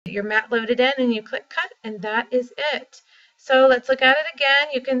your mat loaded in and you click cut, and that is it. So let's look at it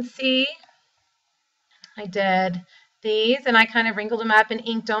again. You can see I did these, and I kind of wrinkled them up and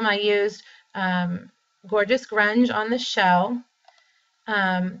inked them. I used Gorgeous Grunge on the shell.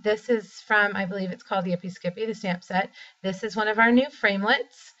 This is from, I believe it's called the Yippee Skippy, the stamp set. This is one of our new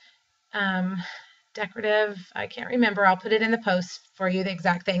framelits. Decorative, I can't remember. I'll put it in the post for you, the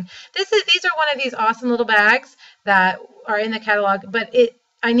exact thing. These are one of these awesome little bags that are in the catalog, but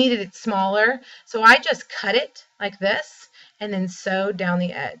I needed it smaller, so I just cut it like this and then sewed down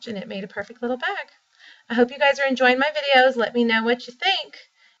the edge, and it made a perfect little bag. I hope you guys are enjoying my videos. Let me know what you think.